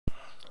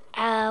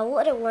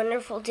What a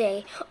wonderful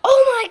day.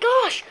 Oh my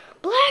gosh!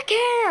 Black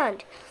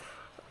Hand!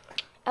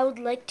 I would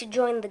like to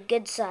join the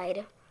good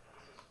side.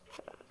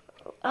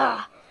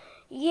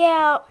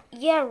 Yeah,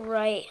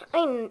 right.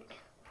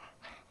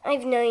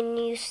 I've known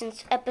you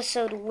since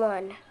episode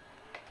 1.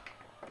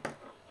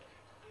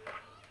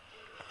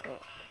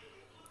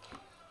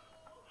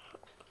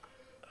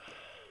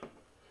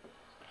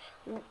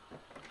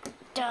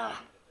 Duh.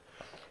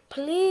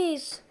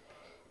 Please,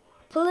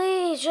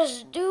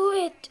 just do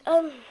it.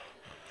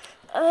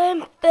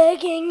 I'm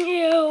begging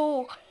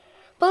you.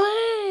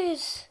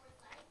 Please.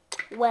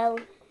 Well,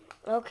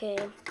 okay.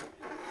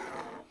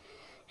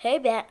 Hey,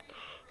 Bat.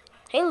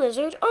 Hey,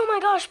 Lizard. Oh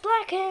my gosh,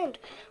 Black Hand.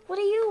 What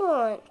do you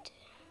want?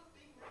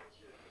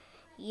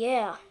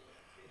 Yeah.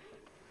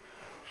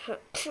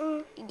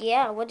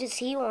 Yeah, what does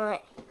he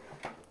want?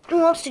 He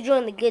wants to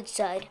join the good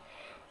side.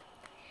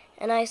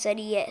 And I said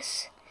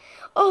yes.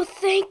 Oh,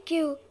 thank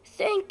you.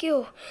 Thank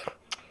you.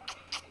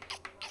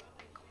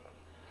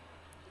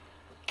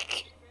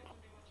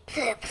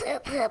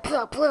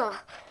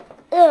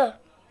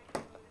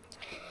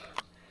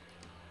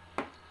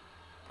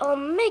 I'll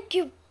make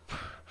you.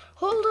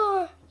 Hold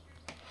on.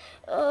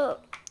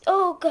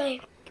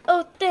 Okay.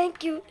 Oh,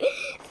 thank you.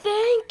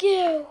 Thank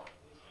you.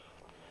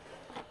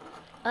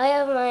 I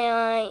have my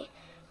eye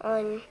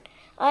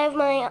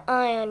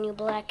on you,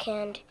 Black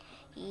Hand.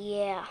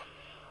 Yeah,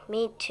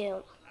 me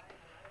too.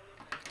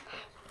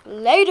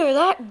 Later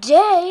that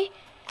day.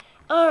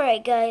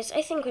 Alright, guys,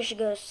 I think we should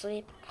go to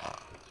sleep.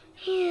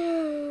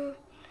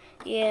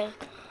 Yeah.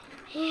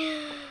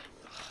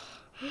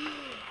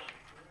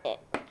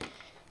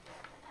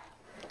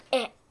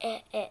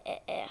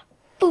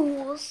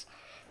 Fools.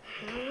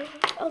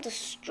 I'll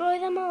destroy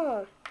them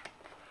all.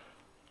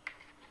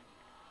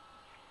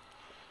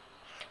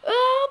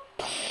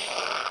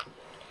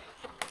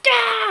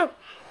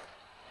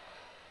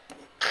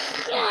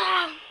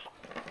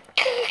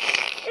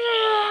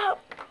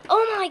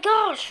 Oh my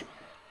gosh!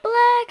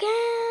 Black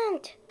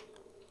Hand!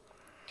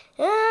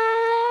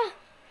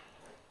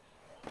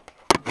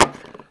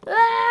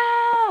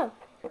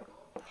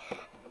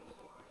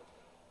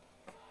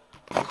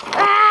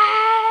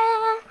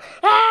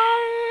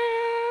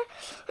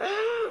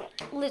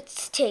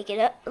 Let's take it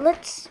up.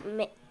 Let's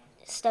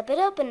step it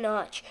up a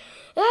notch.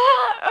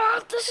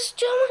 This is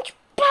too much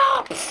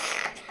pop.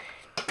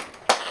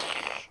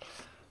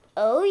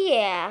 Oh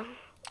yeah.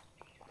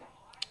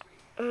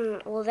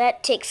 Well,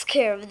 that takes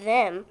care of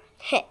them.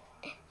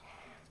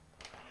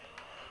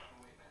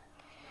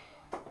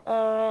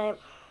 Alright.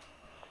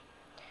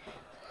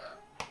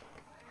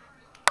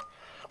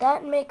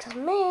 That makes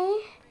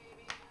me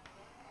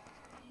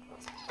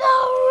the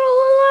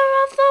ruler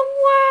of the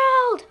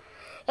world.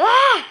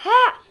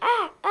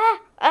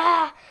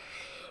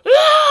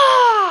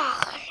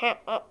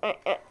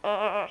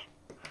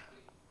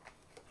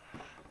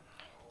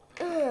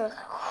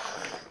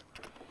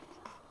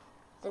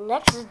 The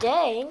next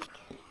day,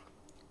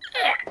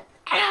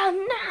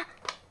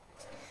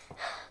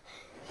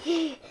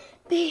 he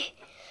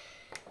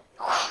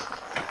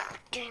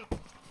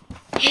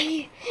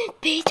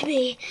beat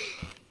me.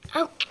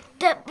 How could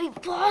that be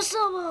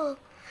possible?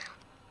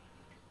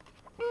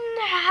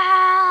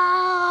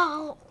 No.